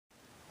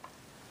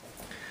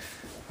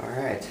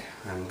Alright,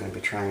 I'm going to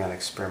be trying out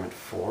experiment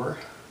 4,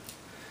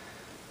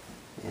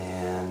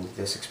 and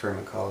this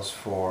experiment calls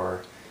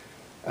for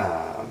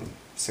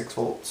 6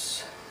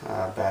 volts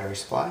battery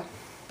supply,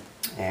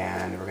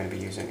 and we're going to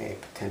be using a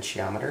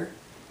potentiometer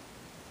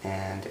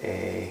and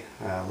a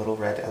little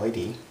red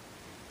LED.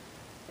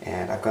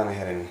 And I've gone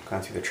ahead and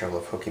gone through the trouble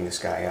of hooking this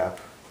guy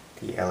up.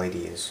 The LED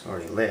is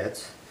already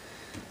lit,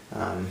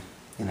 and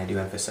I do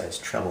emphasize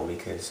trouble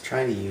because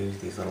trying to use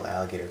these little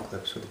alligator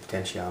clips with the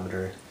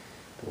potentiometer,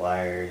 the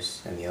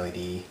wires, and the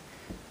LED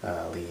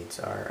leads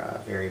are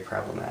very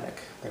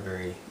problematic. They're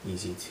very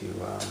easy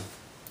to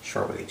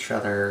short with each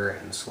other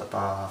and slip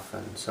off,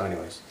 and so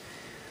anyways.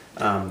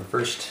 The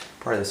first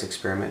part of this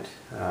experiment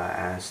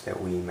asks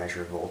that we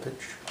measure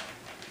voltage.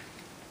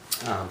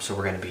 So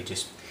we're going to be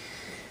just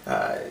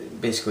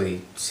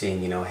basically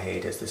seeing, hey,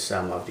 does the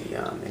sum of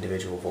the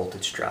individual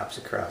voltage drops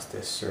across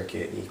this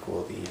circuit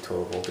equal the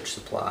total voltage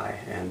supply?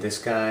 And this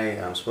guy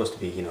is supposed to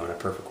be, in a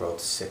perfect world,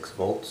 6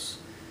 volts.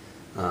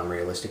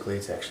 Realistically,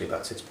 it's actually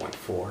about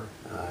 6.4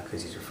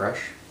 because these are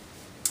fresh.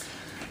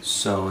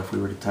 So if we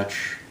were to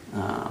touch,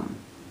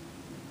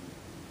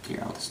 here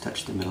I'll just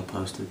touch the middle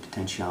post of the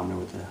potentiometer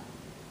with the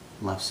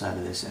left side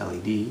of this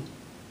LED,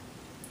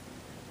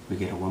 we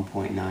get a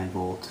 1.9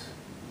 volt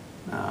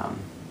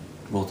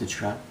voltage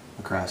drop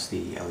across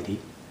the LED,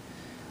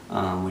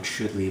 which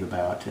should leave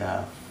about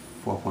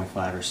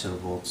 4.5 or so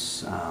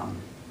volts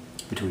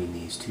between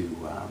these two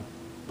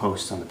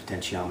posts on the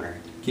potentiometer.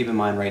 Keep in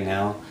mind right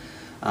now,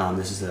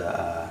 this is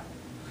a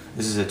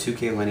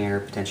 2K linear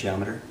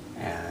potentiometer,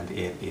 and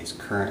it is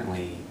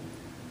currently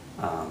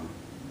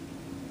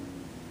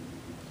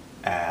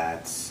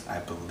at, I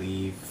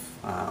believe,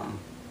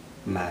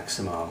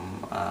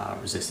 maximum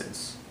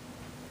resistance.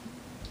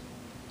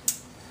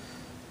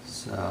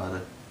 So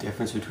the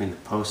difference between the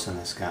posts on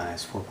this guy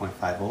is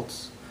 4.5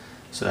 volts,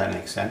 so that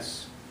makes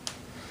sense.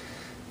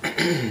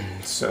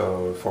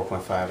 So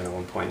 4.5 and the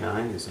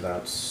 1.9 is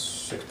about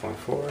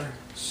 6.4,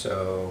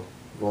 so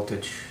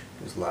voltage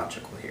is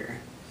logical here.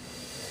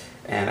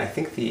 And I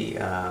think the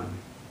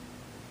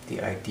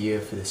idea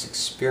for this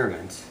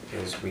experiment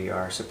is we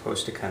are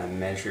supposed to kind of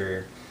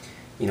measure,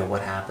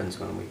 what happens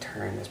when we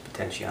turn this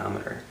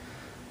potentiometer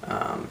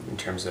in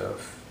terms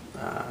of,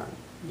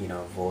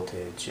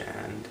 voltage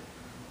and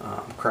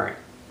current.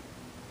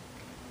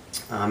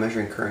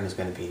 Measuring current is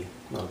going to be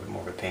a little bit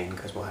more of a pain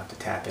because we'll have to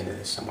tap into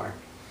this somewhere.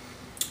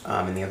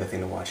 And the other thing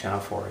to watch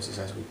out for is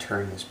as we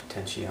turn this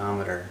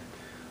potentiometer,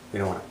 we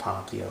don't want to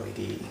pop the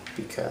LED,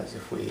 because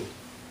if we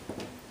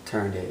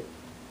turned it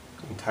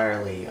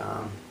entirely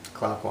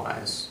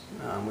clockwise,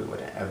 we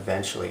would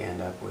eventually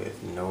end up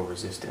with no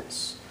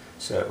resistance.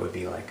 So it would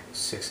be like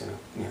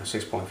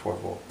 6.4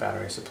 volt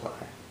battery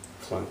supply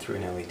flowing through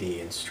an LED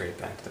and straight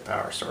back to the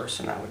power source,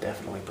 and that would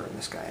definitely burn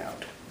this guy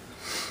out.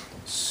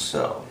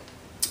 So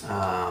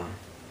let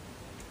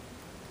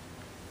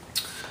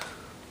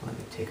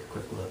me take a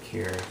quick look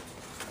here.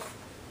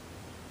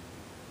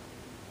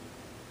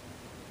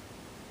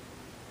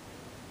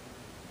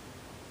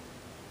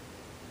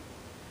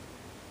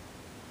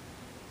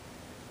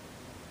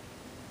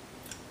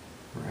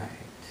 Right.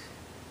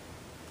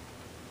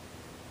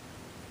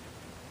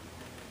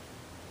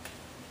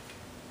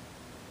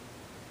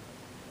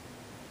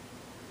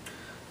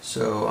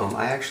 So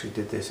I actually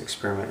did this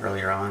experiment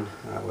earlier on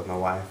with my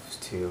wife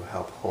to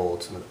help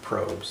hold some of the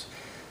probes,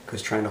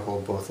 because trying to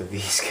hold both of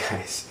these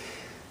guys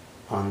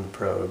on the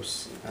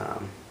probes,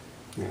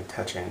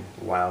 touching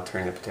while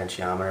turning the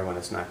potentiometer when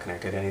it's not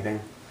connected to anything,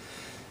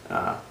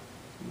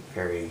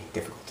 very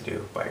difficult to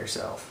do by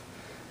yourself.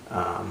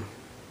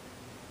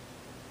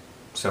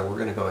 So we're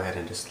going to go ahead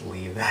and just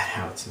leave that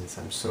out since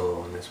I'm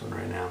solo on this one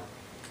right now.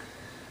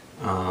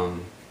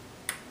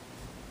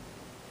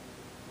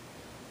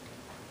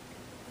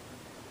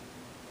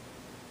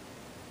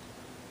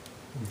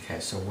 Okay,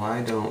 so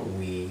why don't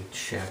we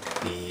check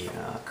the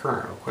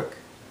current real quick?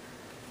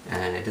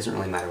 And it doesn't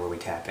really matter where we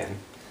tap in.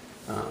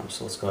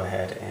 So let's go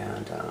ahead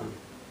and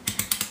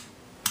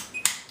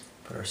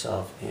put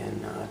ourselves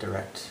in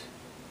direct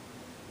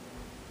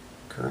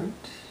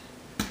current.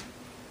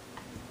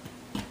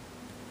 And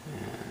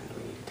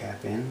we need to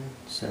tap in.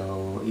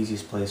 So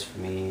easiest place for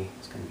me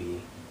is going to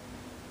be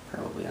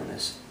probably on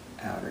this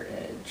outer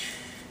edge.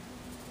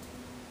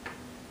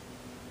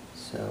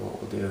 So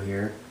what we'll do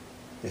here,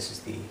 this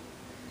is the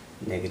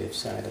negative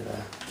side of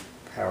the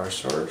power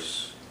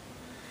source.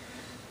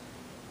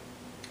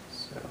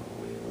 So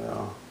we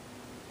will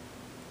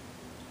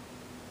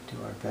do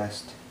our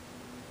best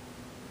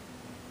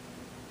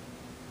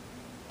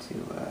to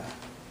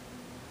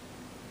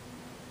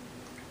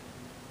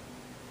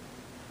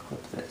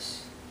clip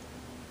this.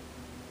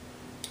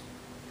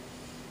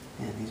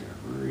 And these are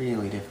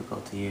really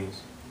difficult to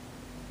use.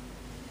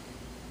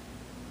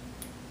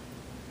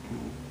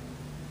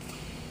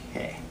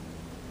 Okay,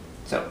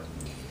 so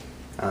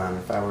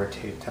if I were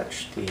to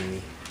touch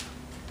the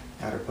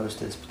outer post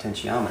of this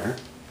potentiometer,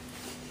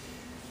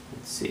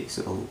 let's see,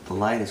 so the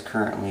light is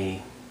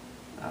currently,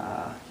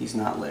 he's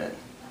not lit.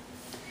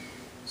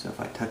 So if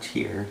I touch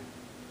here,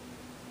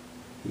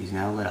 he's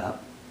now lit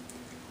up.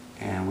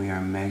 and we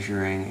are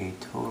measuring a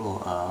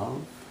total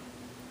of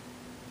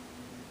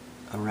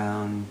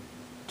around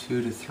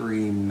 2 to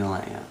 3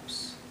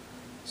 milliamps.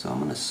 So I'm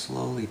going to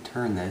slowly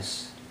turn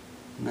this,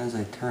 and as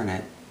I turn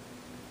it,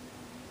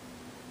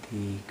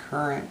 the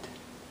current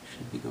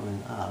should be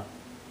going up,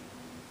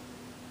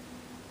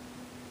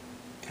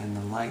 and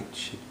the light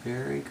should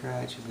very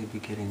gradually be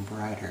getting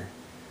brighter.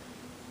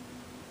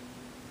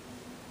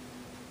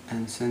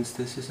 And since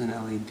this is an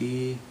LED,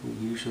 we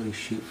usually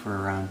shoot for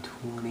around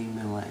 20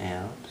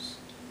 milliamps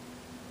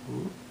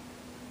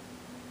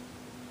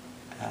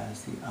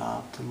as the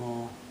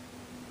optimal.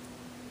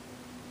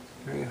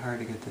 It's very hard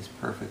to get this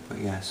perfect, but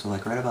yeah, so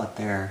like right about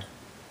there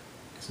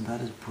is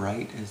about as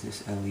bright as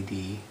this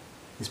LED,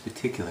 this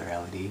particular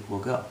LED will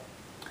go.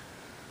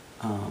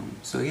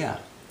 So yeah,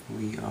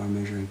 we are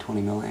measuring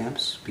 20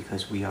 milliamps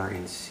because we are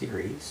in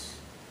series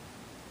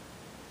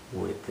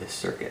with this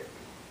circuit.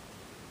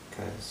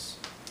 Because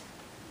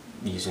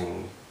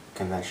using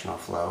conventional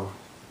flow,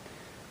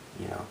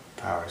 you know,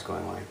 power is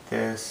going like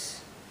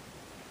this,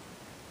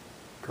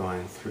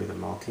 going through the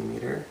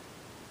multimeter,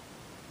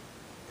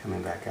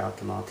 coming back out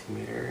the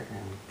multimeter,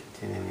 and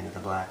continuing into the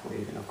black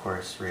lead. And of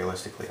course,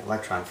 realistically,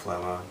 electron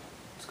flow mode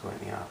is going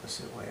the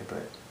opposite way,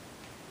 but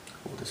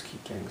we'll just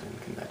keep things in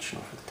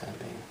conventional for the time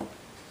being.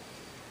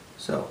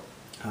 So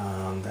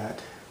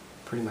that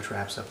pretty much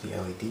wraps up the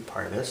LED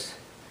part of this.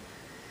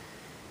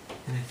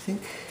 And I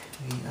think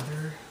the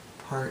other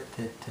part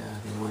that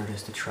they wanted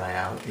us to try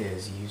out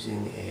is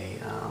using a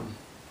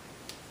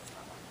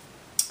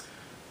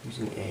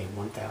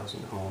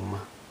 1000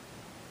 ohm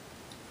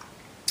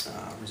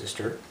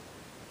resistor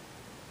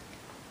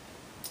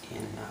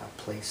in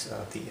place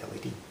of the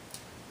LED.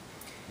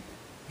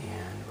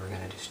 And we're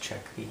going to just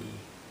check the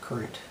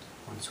current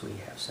once we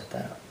have set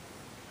that up.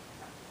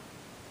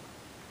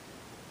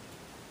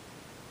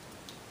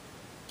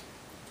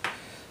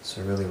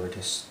 So really we're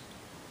just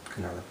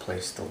going to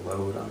replace the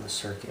load on the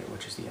circuit,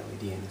 which is the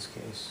LED in this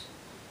case,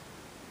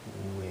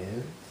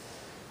 with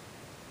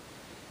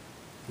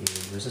the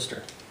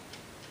resistor.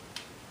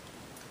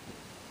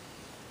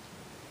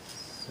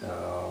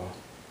 So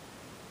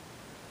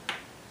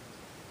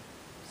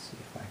let's see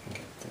if I can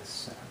get this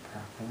set up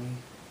properly.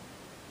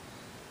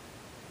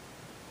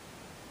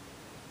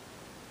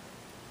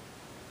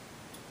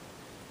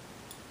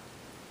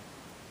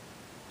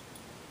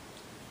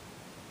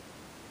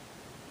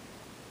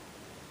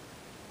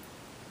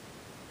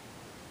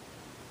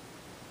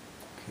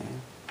 Okay.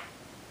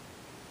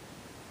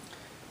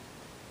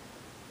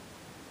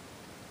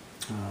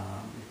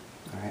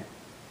 Alright.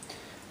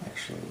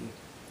 Actually,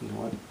 you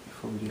know what?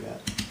 Before we do that,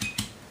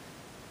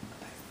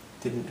 I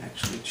didn't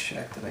actually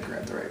check that I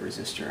grabbed the right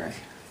resistor. I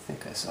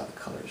think I saw the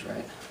colors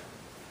right.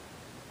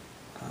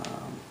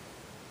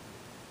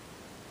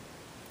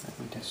 Let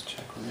me just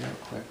check real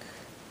quick.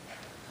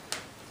 I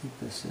think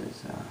this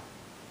is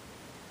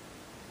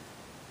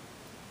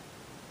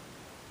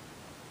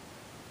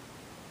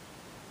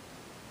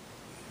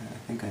I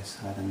think I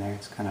saw it in there.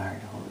 It's kind of hard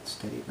to hold it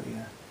steady, but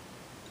yeah.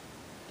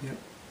 Yep,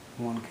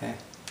 1K.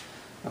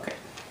 Okay,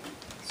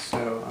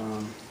 so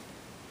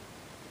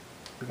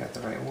we got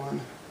the right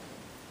one.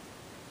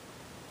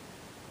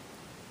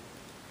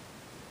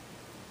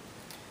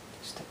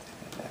 Just stick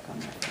that back on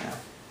there for now.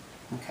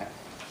 Okay.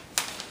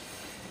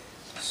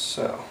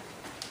 So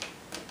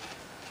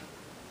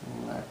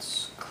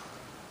let's.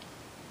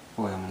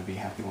 Boy, I'm going to be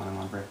happy when I'm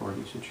on breadboard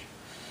usage.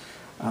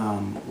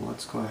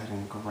 Let's go ahead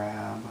and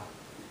grab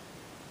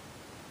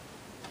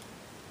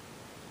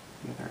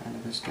the other end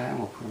of this guy and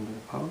we'll put him to the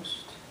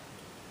post.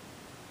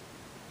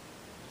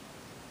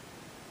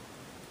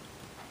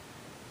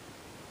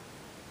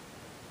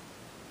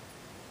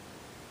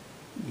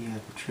 Yeah,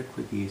 the trick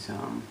with these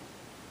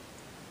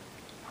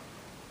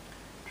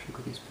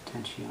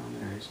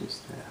potentiometers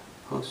is the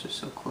posts are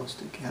so close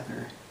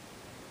together.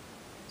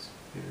 It's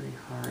very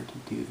hard to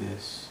do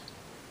this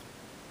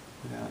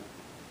without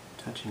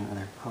touching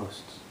other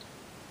posts.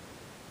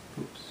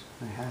 Oops,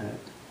 I had it.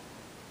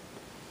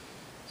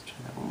 Let's try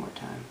that one more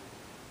time.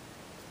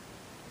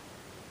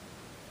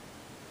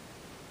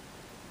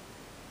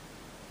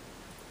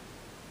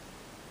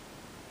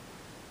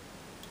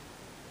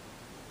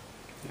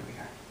 There we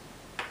are.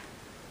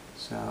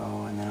 So,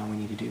 and then all we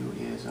need to do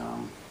is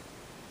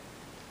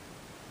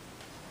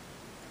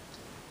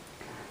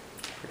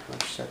pretty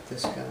much set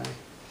this guy.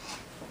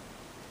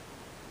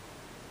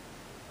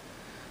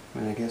 I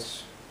mean, I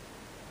guess,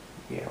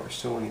 yeah, we're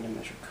still wanting to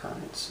measure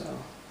current, so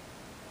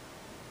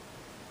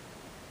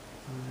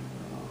I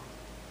will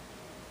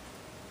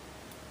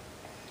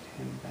add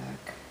him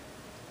back.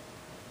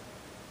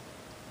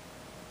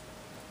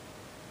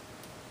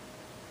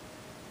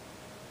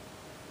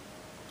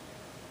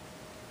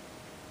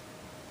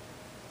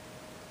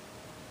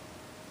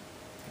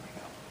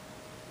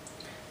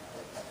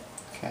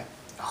 Okay.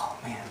 Oh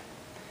man.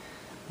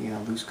 Yeah,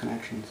 loose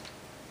connections.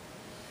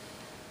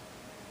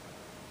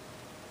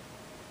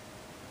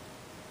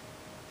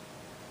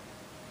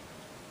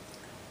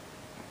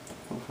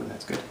 Hopefully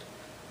that's good.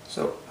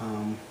 So,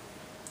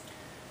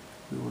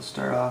 we will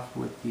start off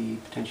with the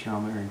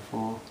potentiometer in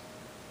full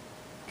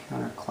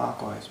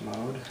counterclockwise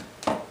mode,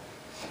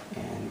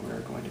 and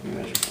we're going to be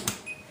measuring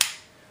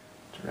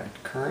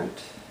direct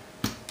current.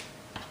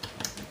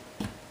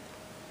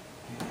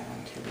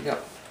 And here we go.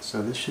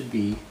 So this should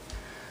be,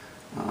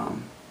 well,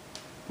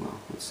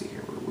 let's see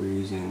here, we're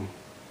using,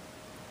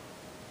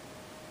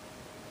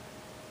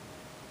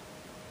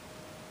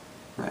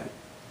 right,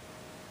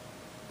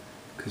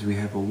 because we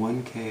have a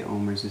 1K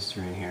ohm resistor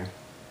in here,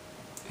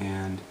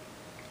 and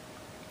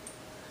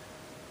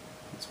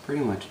that's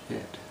pretty much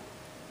it.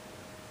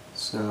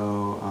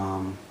 So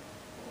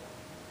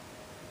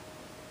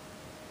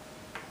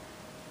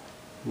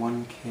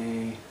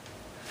 1K,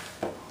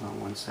 hold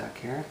on one sec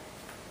here.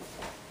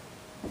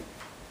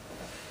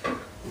 Let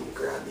me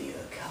grab the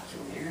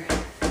calculator.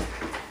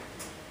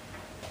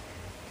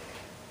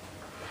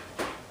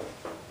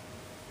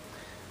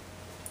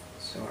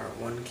 So our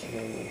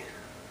 1K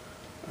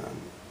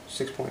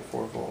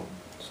 6.4 volt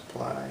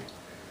supply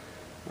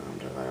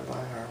divided by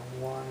our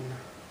 1K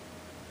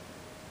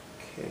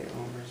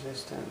ohm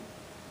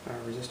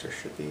resistor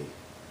should be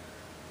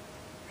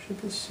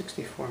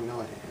 64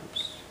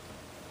 milliamps,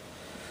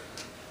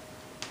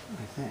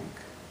 I think.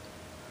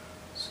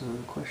 So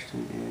the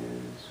question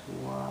is,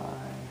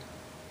 why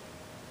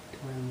do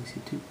I only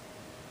see 2?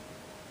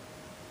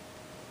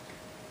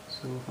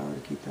 So if I were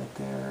to keep that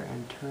there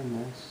and turn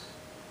this,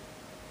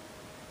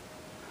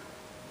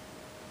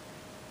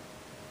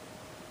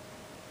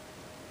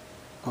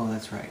 oh,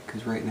 that's right,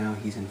 because right now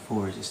he's in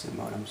full resistant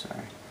mode, I'm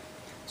sorry.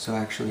 So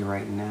actually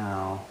right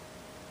now,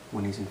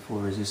 when he's in full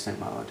resistant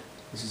mode,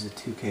 this is a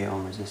 2K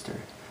ohm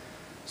resistor.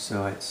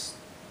 So it's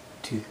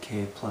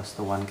 2K plus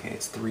the 1K,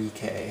 it's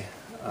 3K.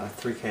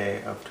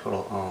 3K of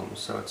total ohms,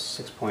 so it's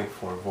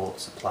 6.4 volt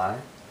supply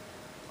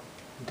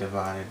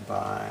divided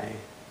by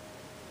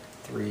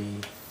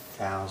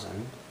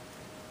 3,000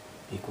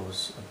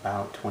 equals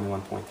about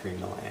 21.3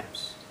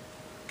 milliamps.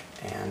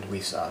 And we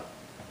saw,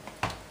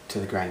 to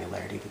the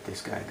granularity that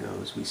this guy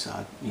goes, we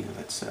saw, you know,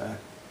 that's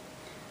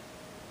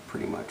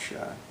pretty much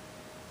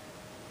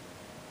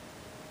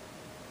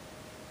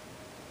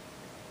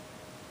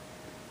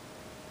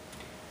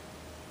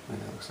and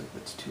that looks like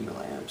that's 2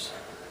 milliamps.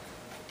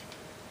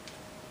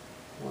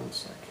 One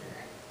sec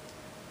here.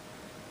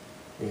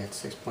 We had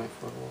 6.4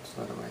 volts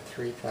divided by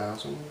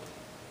 3,000.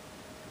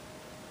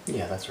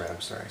 Yeah, that's right,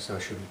 I'm sorry. So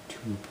it should be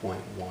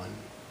 2.133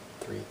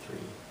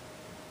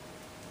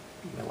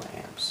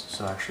 milliamps.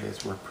 So actually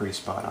we're pretty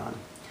spot on.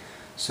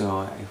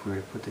 So if we were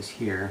to put this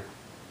here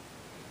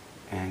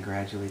and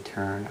gradually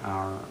turn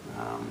our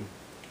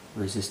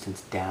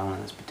resistance down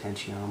on this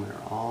potentiometer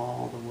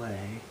all the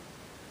way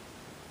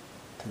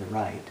to the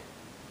right,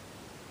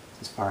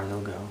 as far as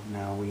it'll go,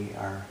 now we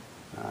are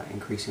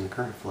increasing the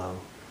current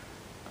flow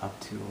up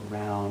to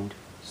around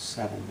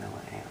 7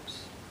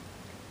 milliamps,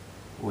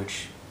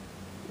 which,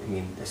 I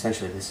mean,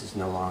 essentially this is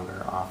no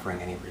longer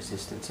offering any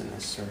resistance in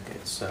this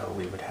circuit, so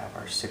we would have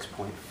our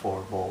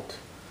 6.4 volt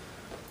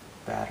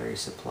battery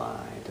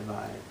supply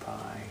divided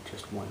by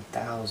just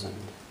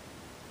 1,000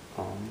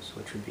 ohms,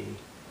 which would be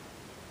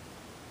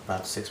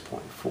about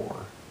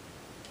 6.4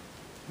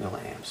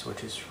 milliamps,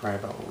 which is right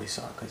about what we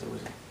saw, because it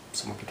was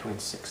somewhere between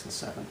 6 and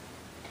 7.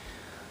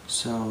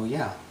 So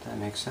yeah, that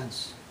makes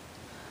sense.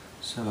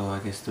 So I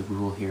guess the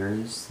rule here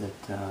is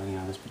that you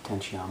know, this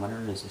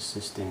potentiometer is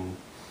assisting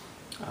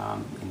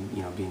in,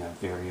 you know, being a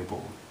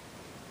variable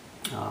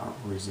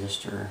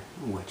resistor,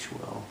 which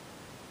will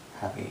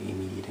have an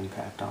immediate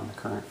impact on the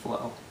current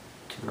flow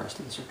to the rest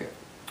of the circuit.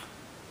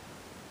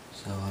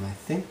 So, and I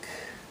think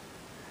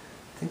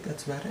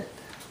that's about it.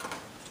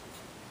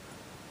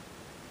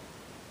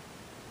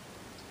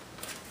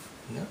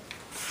 Yep.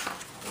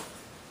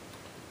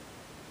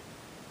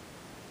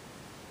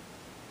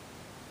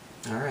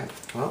 Alright,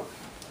 well,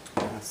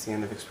 that's the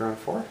end of experiment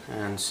 4,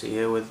 and see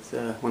you with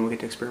when we get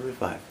to experiment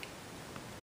 5.